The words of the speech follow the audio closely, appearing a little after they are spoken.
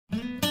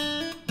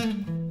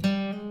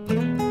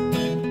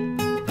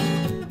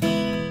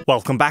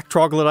Welcome back,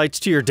 Troglodytes,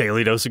 to your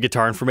daily dose of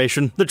guitar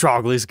information, the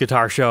Trogly's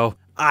Guitar Show.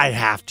 I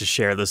have to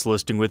share this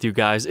listing with you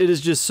guys. It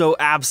is just so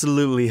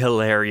absolutely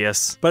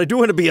hilarious. But I do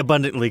want to be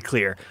abundantly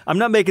clear. I'm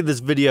not making this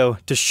video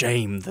to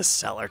shame the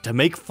seller, to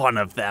make fun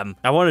of them.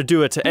 I want to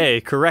do it to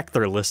A, correct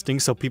their listing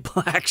so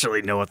people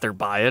actually know what they're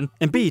buying,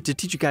 and B, to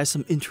teach you guys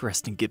some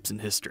interesting Gibson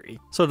history.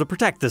 So to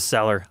protect this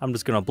seller, I'm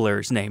just going to blur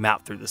his name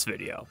out through this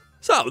video.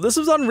 So, this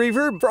was on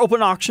Reverb for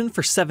open auction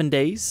for 7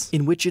 days,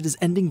 in which it is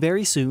ending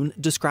very soon,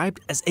 described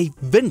as a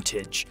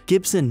vintage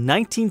Gibson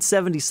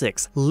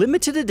 1976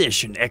 limited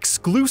edition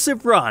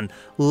exclusive run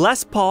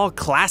Les Paul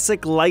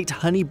Classic Lite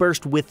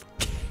Honeyburst with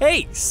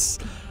case.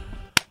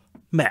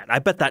 Man, I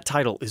bet that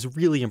title is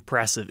really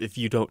impressive if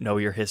you don't know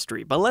your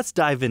history, but let's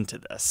dive into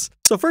this.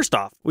 So first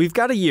off, we've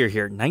got a year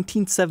here,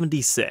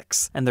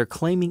 1976, and they're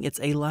claiming it's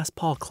a Les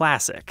Paul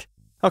Classic.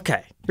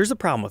 Okay, here's the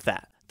problem with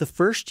that. The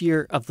first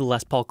year of the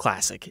Les Paul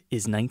Classic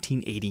is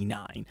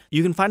 1989.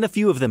 You can find a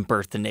few of them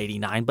birthed in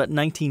 89, but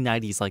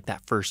 1990 is like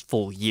that first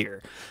full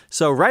year.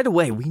 So right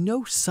away, we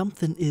know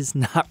something is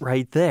not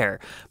right there.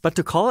 But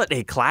to call it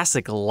a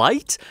Classic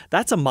Lite,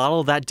 that's a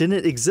model that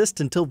didn't exist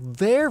until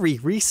very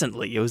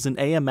recently. It was an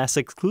AMS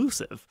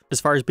exclusive.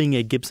 As far as being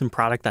a Gibson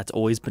product that's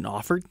always been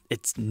offered,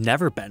 it's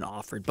never been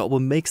offered. But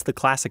what makes the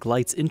Classic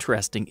Lites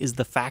interesting is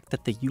the fact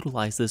that they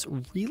utilize this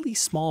really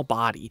small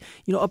body,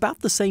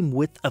 about the same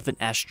width of an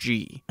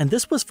SG. And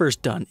this was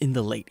first done in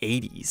the late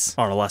 80s,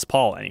 on a Les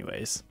Paul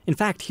anyways. In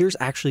fact, here's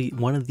actually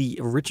one of the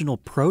original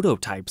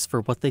prototypes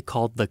for what they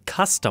called the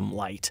Custom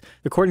Lite.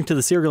 According to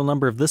the serial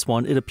number of this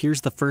one, it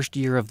appears the first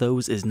year of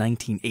those is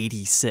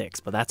 1986,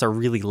 but that's a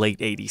really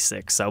late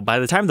 86. So by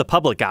the time the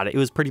public got it, it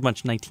was pretty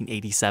much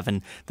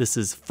 1987. This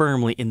is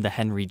firmly in the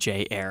Henry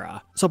J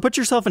era. So put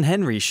yourself in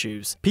Henry's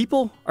shoes.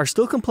 People are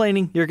still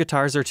complaining your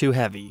guitars are too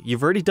heavy.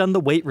 You've already done the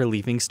weight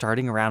relieving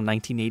starting around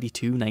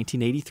 1982,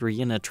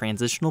 1983 in a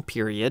transitional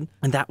period,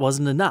 and that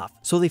wasn't enough,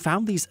 so they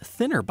found these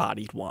thinner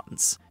bodied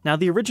ones. Now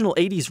the original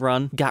 80s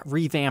run got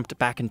revamped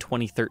back in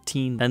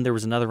 2013, then there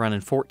was another run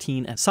in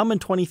 14, and some in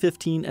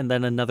 2015, and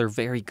then another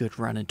very good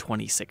run in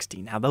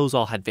 2016. Now those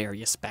all had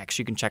various specs.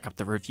 You can check out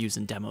the reviews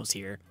and demos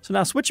here. So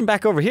now switching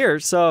back over here,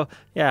 so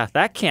yeah,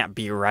 that can't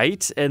be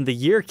right, and the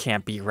year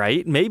can't be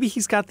right. Maybe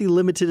he's got the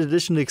limited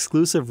edition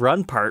exclusive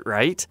run part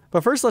right.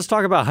 But first let's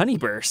talk about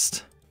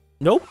Honeyburst.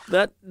 Nope,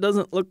 that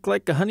doesn't look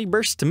like a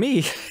Honeyburst to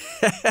me.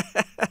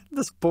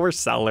 This poor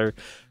seller.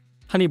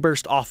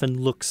 Honeyburst often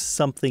looks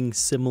something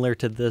similar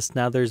to this.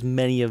 Now there's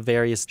many of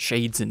various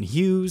shades and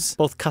hues,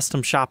 both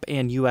custom shop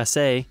and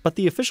USA, but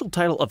the official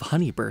title of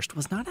Honeyburst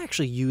was not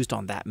actually used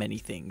on that many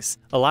things.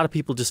 A lot of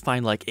people just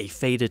find like a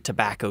faded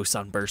tobacco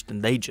sunburst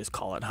and they just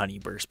call it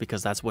Honeyburst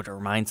because that's what it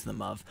reminds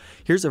them of.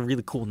 Here's a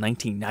really cool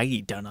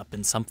 1990 done up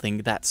in something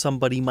that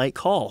somebody might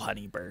call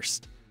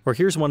Honeyburst. Or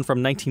here's one from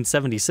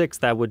 1976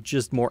 that would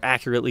just more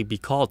accurately be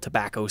called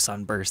Tobacco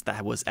Sunburst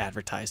that was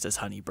advertised as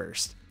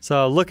Honeyburst.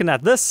 So looking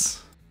at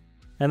this,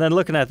 and then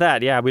looking at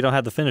that, yeah, we don't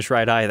have the finish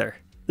right either.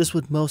 This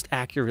would most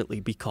accurately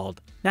be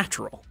called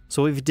Natural.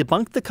 So we've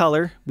debunked the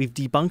color, we've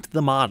debunked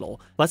the model.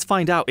 Let's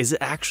find out, is it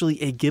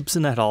actually a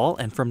Gibson at all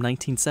and from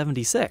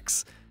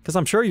 1976? Because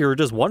I'm sure you were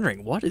just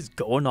wondering, what is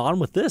going on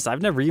with this?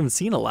 I've never even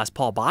seen a Les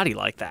Paul body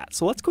like that.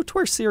 So let's go to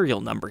our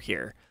serial number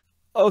here.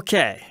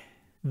 Okay.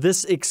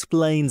 This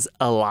explains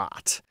a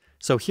lot.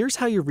 So here's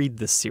how you read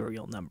this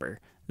serial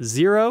number.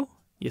 0,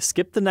 you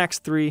skip the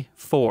next 3,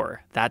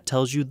 4. That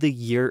tells you the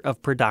year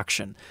of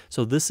production.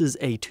 So this is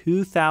a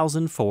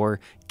 2004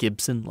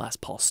 Gibson Les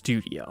Paul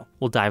Studio.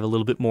 We'll dive a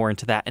little bit more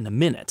into that in a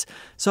minute.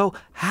 So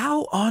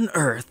how on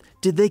earth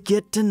did they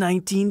get to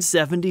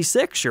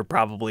 1976, you're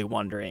probably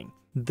wondering?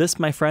 This,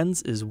 my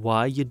friends, is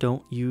why you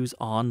don't use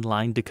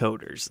online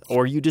decoders,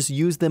 or you just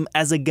use them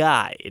as a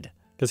guide.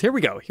 Because here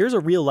we go, here's a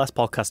real Les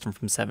Paul custom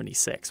from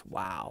 76.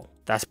 Wow.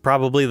 That's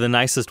probably the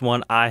nicest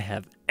one I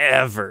have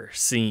ever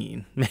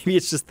seen. Maybe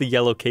it's just the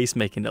yellow case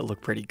making it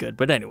look pretty good,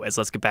 but anyways,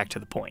 let's get back to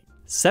the point.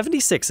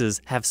 76s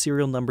have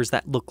serial numbers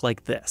that look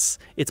like this.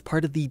 It's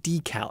part of the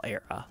decal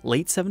era.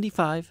 Late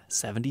 75,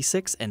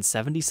 76, and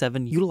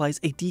 77 utilize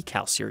a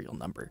decal serial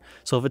number.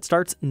 So if it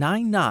starts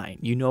 99,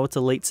 you know it's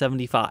a late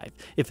 75.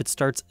 If it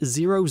starts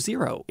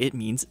 00, it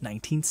means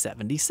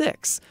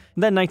 1976.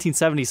 And then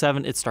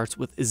 1977, it starts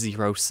with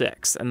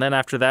 06. And then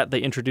after that, they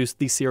introduced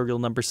the serial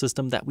number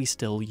system that we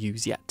still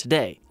use yet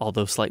today,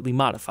 although slightly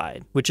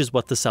modified, which is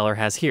what the seller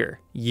has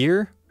here.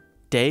 Year,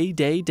 day,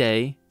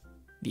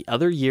 the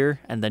other year,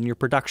 and then your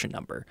production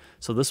number.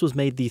 So this was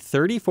made the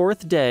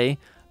 34th day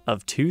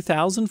of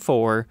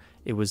 2004.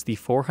 It was the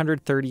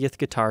 430th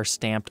guitar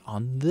stamped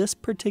on this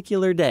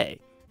particular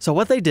day. So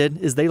what they did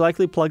is they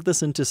likely plugged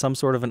this into some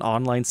sort of an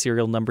online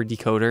serial number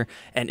decoder,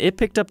 and it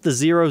picked up the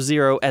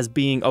 00 as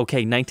being, okay,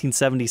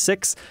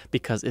 1976,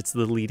 because it's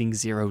the leading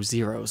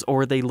 00s,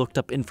 or they looked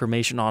up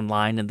information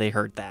online and they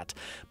heard that.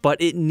 But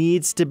it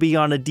needs to be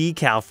on a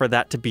decal for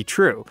that to be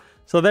true.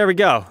 So there we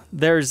go.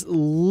 There's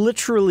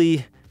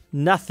literally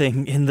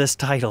nothing in this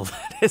title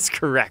that is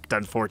correct,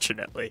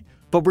 unfortunately.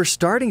 But we're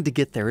starting to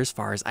get there as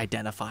far as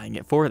identifying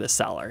it for the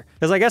seller.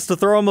 Because I guess to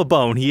throw him a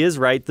bone, he is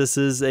right, this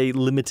is a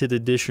limited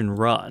edition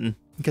run.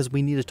 Because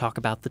we need to talk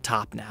about the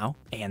top now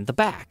and the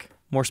back.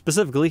 More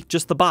specifically,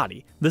 just the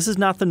body. This is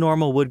not the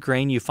normal wood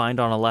grain you find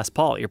on a Les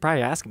Paul. You're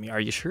probably asking me, are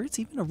you sure it's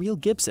even a real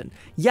Gibson?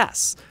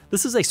 Yes,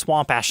 this is a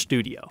Swamp Ash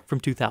Studio from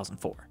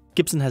 2004.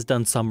 Gibson has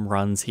done some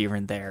runs here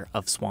and there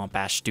of Swamp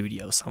Ash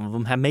Studios. Some of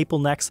them have maple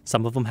necks,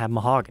 some of them have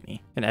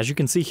mahogany. And as you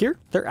can see here,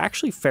 they're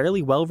actually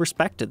fairly well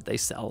respected. They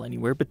sell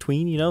anywhere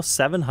between,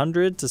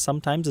 $700 to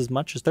sometimes as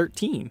much as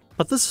 $13.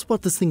 But this is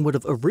what this thing would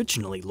have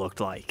originally looked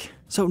like.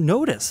 So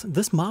notice,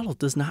 this model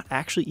does not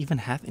actually even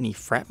have any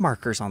fret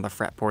markers on the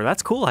fretboard.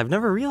 That's cool, I've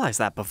never realized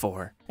that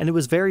before. And it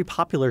was very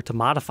popular to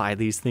modify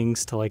these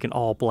things to like an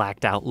all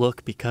blacked out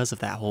look because of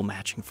that whole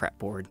matching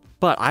fretboard.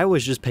 But I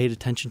always just paid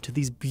attention to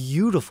these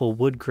beautiful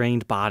wood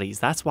grained bodies.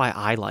 That's why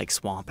I like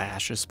Swamp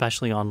Ash,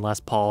 especially on Les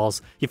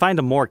Pauls. You find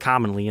them more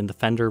commonly in the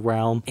Fender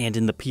realm and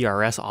in the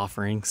PRS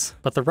offerings.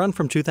 But the run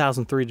from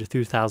 2003 to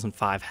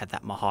 2005 had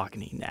that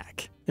mahogany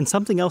neck. And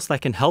something else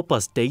that can help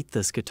us date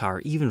this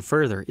guitar even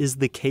further is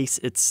the case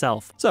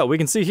itself. So we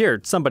can see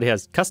here, somebody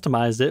has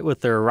customized it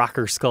with their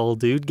rocker skull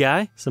dude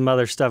guy. Some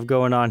other stuff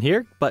going on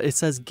here, but it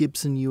says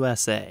Gibson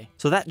USA.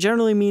 So that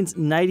generally means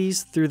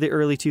 90s through the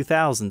early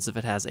 2000s if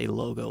it has a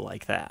logo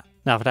like that.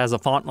 Now, if it has a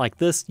font like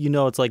this, you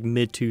know it's like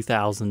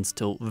mid-2000s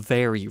till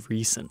very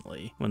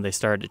recently when they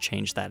started to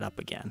change that up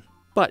again.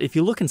 But if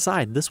you look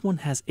inside, this one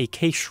has a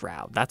case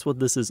shroud. That's what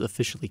this is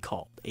officially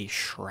called, a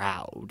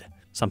shroud.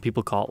 Some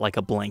people call it like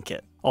a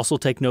blanket. Also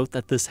take note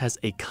that this has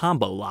a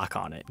combo lock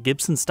on it.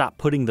 Gibson stopped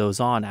putting those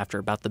on after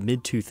about the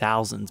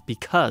mid-2000s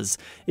because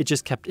it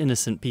just kept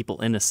innocent people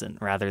innocent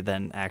rather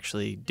than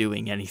actually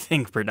doing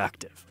anything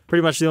productive.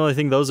 Pretty much the only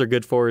thing those are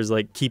good for is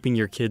like keeping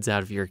your kids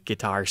out of your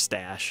guitar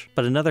stash.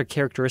 But another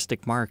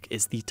characteristic mark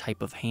is the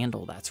type of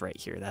handle that's right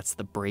here. That's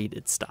the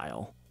braided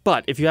style.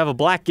 But if you have a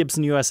black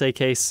Gibson USA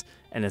case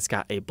and it's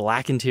got a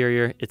black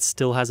interior, it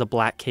still has a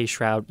black case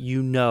shroud,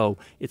 you know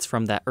it's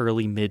from that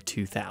early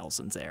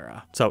mid-2000s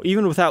era. So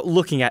even without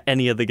looking at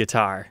any of the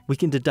guitar, we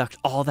can deduct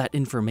all that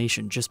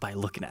information just by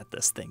looking at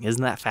this thing.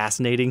 Isn't that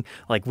fascinating?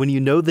 Like when you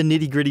know the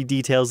nitty-gritty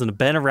details and have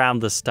been around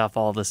this stuff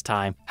all this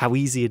time, how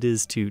easy it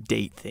is to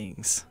date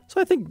things. So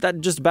I think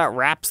that just about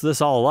wraps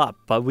this all up,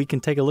 but we can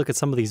take a look at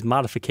some of these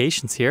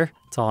modifications here.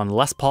 It's on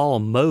Les Paul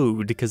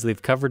mode because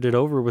they've covered it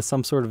over with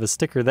some sort of a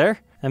sticker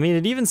there. I mean,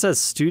 it even says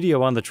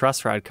studio on the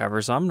truss rod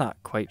cover, so I'm not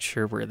quite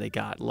sure where they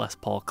got Les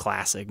Paul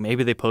Classic.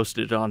 Maybe they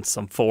posted it on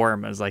some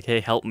forum and was like, hey,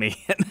 help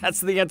me. And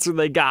that's the answer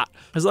they got. I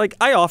was like,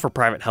 I offer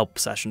private help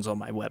sessions on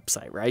my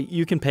website, right?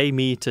 You can pay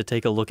me to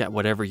take a look at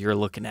whatever you're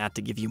looking at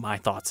to give you my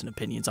thoughts and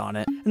opinions on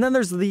it. And then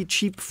there's the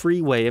cheap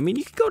free way. I mean,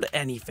 you can go to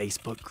any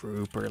Facebook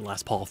group or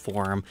Les Paul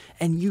forum,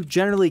 and you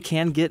generally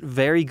can get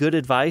very good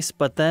advice,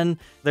 but then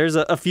there's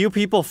a few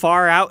people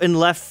far out in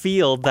left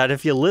field that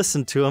if you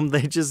listen to them,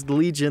 they just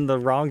lead you in the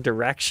wrong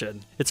direction.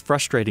 It's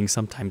frustrating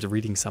sometimes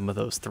reading some of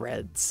those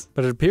threads.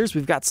 But it appears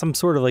we've got some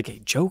sort of like a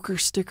Joker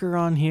sticker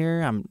on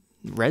here.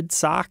 Red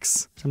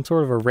Sox, some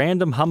sort of a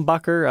random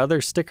humbucker,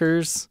 other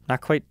stickers.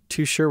 Not quite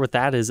too sure what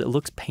that is. It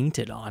looks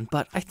painted on,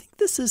 but I think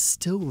this is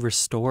still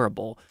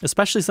restorable,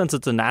 especially since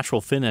it's a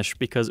natural finish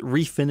because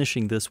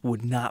refinishing this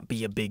would not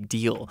be a big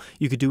deal.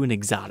 You could do an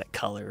exotic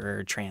color or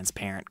a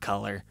transparent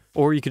color,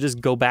 or you could just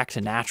go back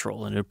to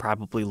natural and it would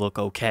probably look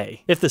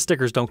okay if the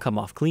stickers don't come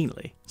off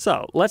cleanly.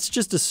 So let's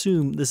just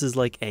assume this is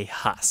like a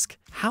husk.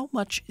 How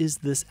much is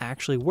this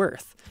actually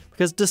worth?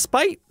 Because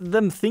despite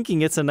them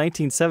thinking it's a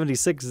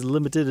 1976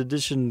 limited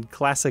edition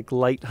classic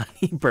Lite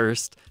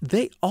Honeyburst,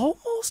 they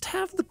almost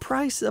have the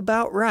price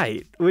about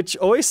right, which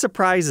always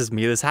surprises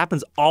me. This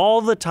happens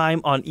all the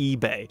time on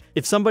eBay.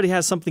 If somebody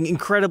has something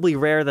incredibly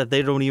rare that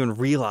they don't even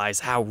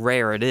realize how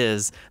rare it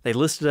is, they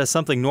list it as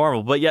something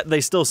normal, but yet they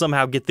still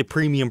somehow get the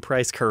premium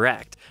price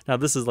correct. Now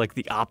this is like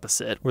the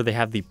opposite, where they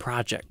have the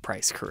project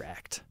price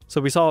correct. So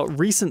we saw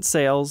recent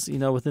sales,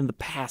 within the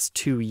past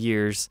 2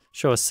 years,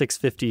 show us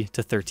 $650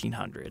 to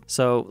 $1,300.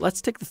 So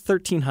let's take the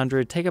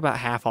 $1,300, take about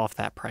half off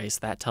that price.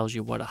 That tells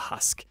you what a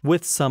husk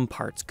with some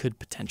parts could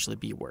potentially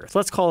be worth.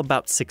 Let's call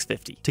about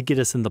 $650 to get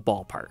us in the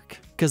ballpark.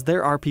 Because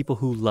there are people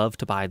who love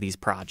to buy these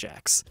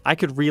projects. I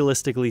could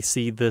realistically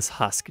see this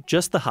husk,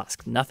 just the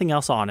husk, nothing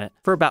else on it,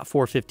 for about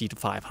 $450 to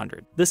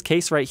 $500. This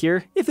case right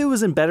here, if it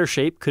was in better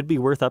shape, could be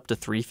worth up to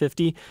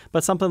 $350,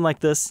 but something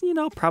like this,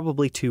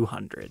 probably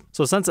 $200.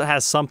 So since it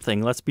has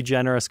something, let's be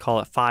generous,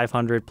 call it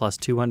 $500 plus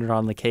 $200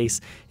 on the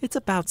case, it's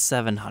about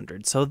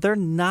 $700. So they're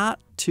not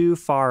too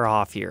far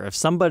off here. If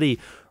somebody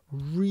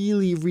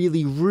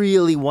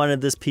really wanted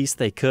this piece,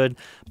 they could,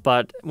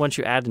 but once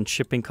you add in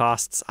shipping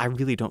costs, I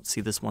really don't see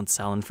this one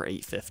selling for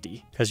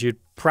 $850 because you'd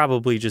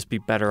probably just be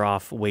better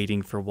off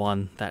waiting for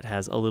one that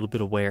has a little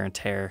bit of wear and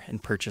tear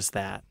and purchase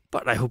that.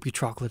 But I hope you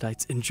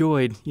troglodytes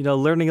enjoyed,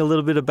 learning a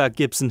little bit about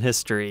Gibson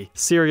history,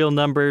 serial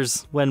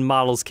numbers, when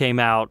models came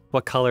out,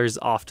 what colors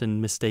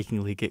often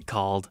mistakenly get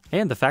called,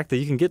 and the fact that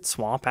you can get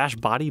Swamp Ash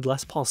bodied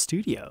Les Paul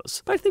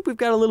Studios. But I think we've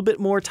got a little bit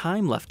more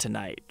time left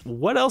tonight.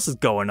 What else is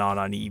going on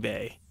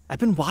eBay? I've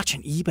been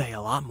watching eBay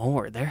a lot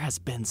more. There has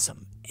been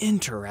some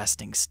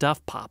interesting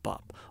stuff pop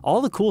up.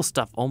 All the cool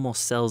stuff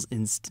almost sells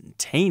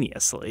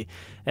instantaneously,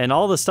 and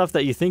all the stuff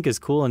that you think is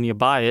cool and you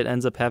buy it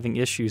ends up having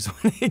issues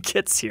when it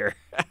gets here.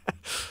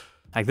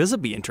 Like, this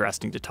would be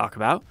interesting to talk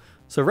about.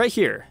 So right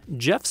here,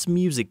 Jeff's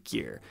Music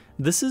Gear.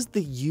 This is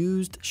the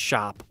used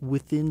shop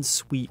within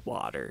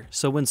Sweetwater.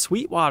 So when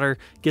Sweetwater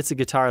gets a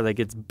guitar that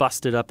gets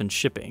busted up in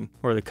shipping,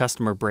 or the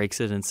customer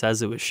breaks it and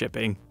says it was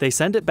shipping, they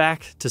send it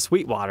back to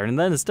Sweetwater, and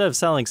then instead of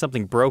selling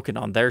something broken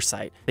on their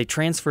site, they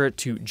transfer it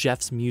to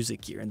Jeff's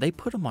Music Gear, and they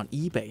put them on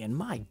eBay, and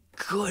my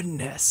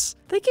goodness,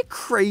 they get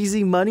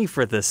crazy money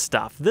for this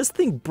stuff. This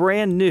thing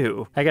brand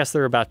new. I guess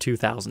they're about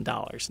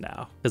 $2,000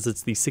 now, because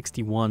it's the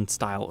 61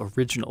 style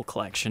original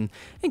collection.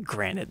 And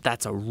granted,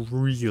 that's a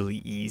really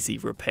easy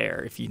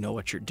repair if you know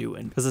what you're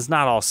doing, because it's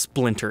not all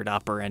splintered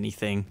up or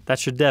anything. That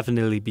should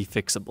definitely be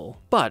fixable.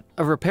 But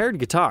a repaired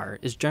guitar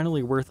is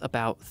generally worth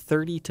about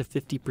 30 to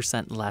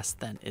 50% less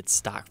than its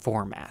stock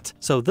format.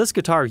 So this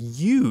guitar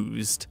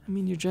used, I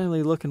mean, you're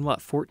generally looking,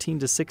 what, 14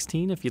 to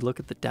 16 if you look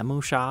at the demo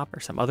shop, or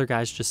some other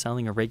guys just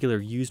selling a regular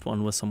used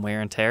one with some wear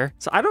and tear.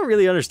 So I don't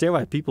really understand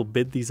why people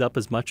bid these up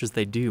as much as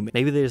they do.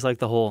 Maybe they just like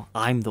the whole,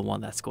 I'm the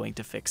one that's going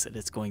to fix it,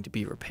 it's going to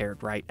be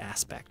repaired right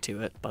aspect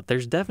to it. But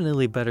there's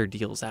definitely better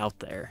deals out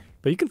there.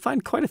 But you can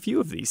find quite a few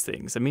of these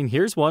things. I mean,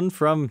 here's one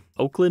from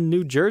Oakland,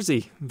 New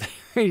Jersey.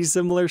 Very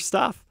similar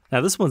stuff.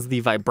 Now this one's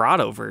the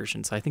vibrato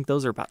version, so I think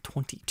those are about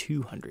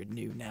 2,200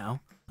 new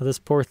now. This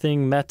poor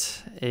thing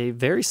met a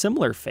very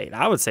similar fate.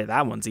 I would say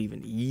that one's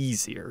even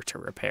easier to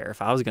repair.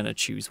 If I was going to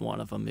choose one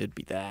of them, it'd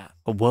be that.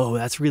 Oh, whoa,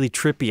 that's really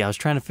trippy. I was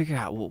trying to figure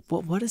out, well,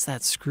 what is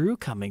that screw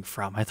coming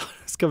from? I thought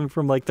it was coming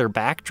from like their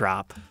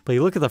backdrop. But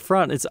you look at the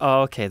front, it's,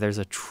 oh, okay, there's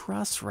a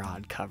truss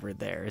rod covered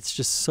there. It's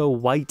just so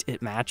white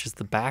it matches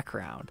the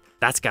background.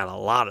 That's got a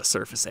lot of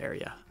surface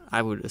area.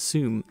 I would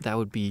assume that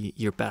would be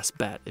your best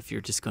bet if you're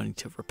just going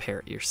to repair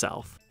it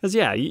yourself. Because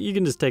yeah, you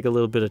can just take a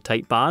little bit of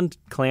tight bond,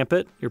 clamp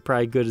it, you're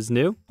probably good as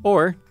new.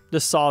 Or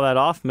just saw that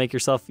off, make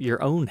yourself your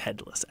own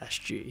headless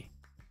SG.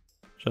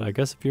 So I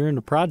guess if you're in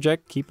a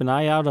project, keep an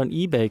eye out on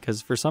eBay,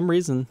 because for some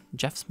reason,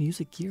 Jeff's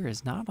Music Gear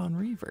is not on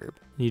Reverb.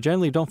 You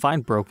generally don't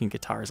find broken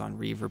guitars on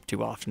Reverb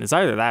too often. It's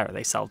either that or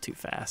they sell too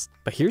fast.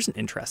 But here's an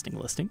interesting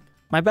listing.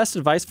 My best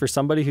advice for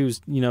somebody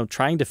who's,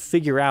 trying to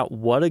figure out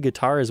what a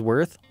guitar is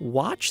worth,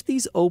 watch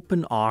these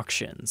open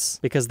auctions,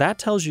 because that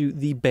tells you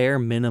the bare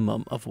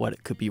minimum of what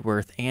it could be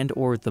worth and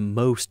or the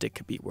most it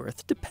could be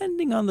worth,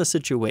 depending on the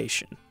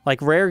situation.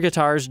 Like rare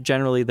guitars,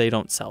 generally they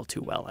don't sell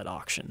too well at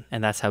auction,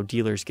 and that's how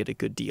dealers get a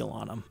good deal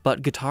on them.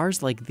 But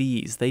guitars like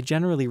these, they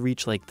generally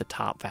reach like the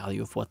top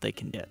value of what they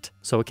can get.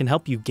 So it can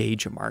help you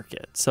gauge a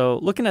market. So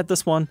looking at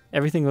this one,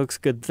 everything looks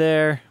good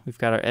there. We've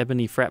got our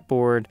ebony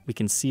fretboard. We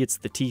can see it's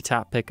the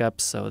T-top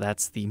pickups, so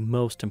that's the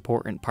most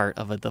important part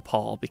of a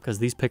DePaul, because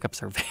these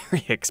pickups are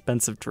very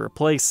expensive to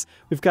replace.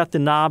 We've got the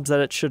knobs that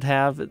it should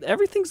have.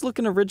 Everything's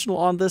looking original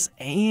on this,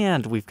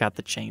 and we've got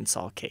the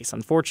chainsaw case.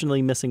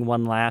 Unfortunately, missing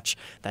one latch,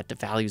 that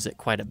devalues it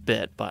quite a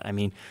bit, but I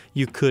mean,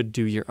 you could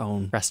do your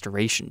own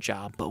restoration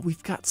job, but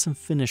we've got some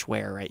finish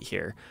wear right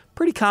here.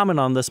 Pretty common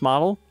on this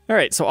model. All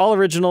right, so all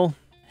original,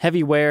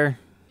 heavy wear,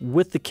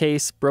 with the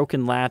case,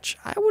 broken latch.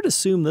 I would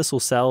assume this will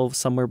sell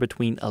somewhere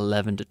between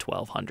 $1,100 to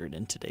 $1,200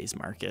 in today's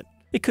market.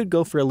 It could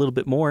go for a little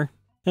bit more.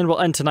 And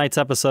we'll end tonight's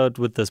episode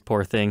with this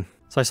poor thing.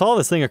 So I saw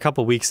this thing a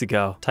couple weeks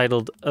ago,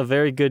 titled A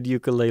Very Good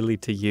Ukulele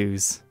to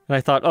Use. And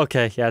I thought,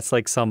 okay, yeah, it's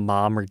like some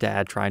mom or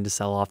dad trying to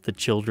sell off the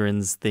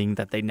children's thing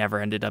that they never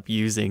ended up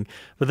using.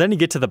 But then you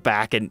get to the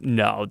back and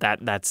no,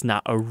 that's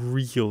not a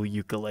real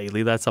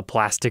ukulele, that's a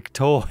plastic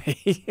toy.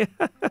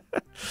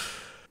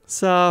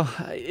 So,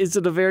 is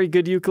it a very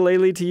good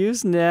ukulele to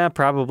use? Nah,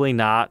 probably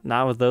not.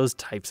 Not with those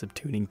types of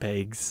tuning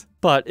pegs.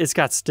 But it's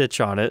got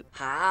stitch on it.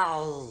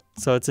 How?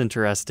 So it's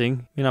interesting.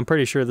 I mean, I'm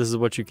pretty sure this is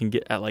what you can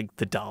get at like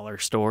the dollar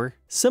store.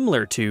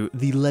 Similar to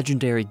the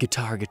legendary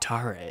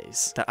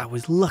Guitares that I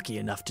was lucky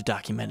enough to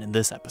document in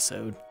this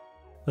episode.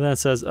 But then it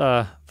says,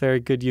 very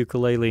good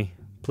ukulele.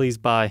 Please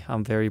buy,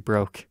 I'm very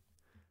broke.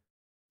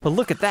 But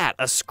look at that,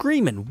 a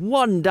screaming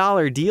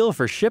 $1 deal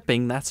for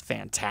shipping. That's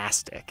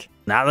fantastic.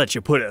 Now that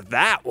you put it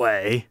that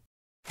way,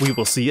 we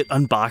will see it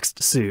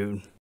unboxed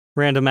soon.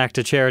 Random act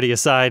of charity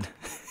aside,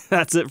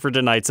 that's it for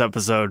tonight's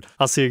episode.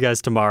 I'll see you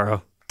guys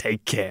tomorrow.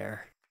 Take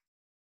care.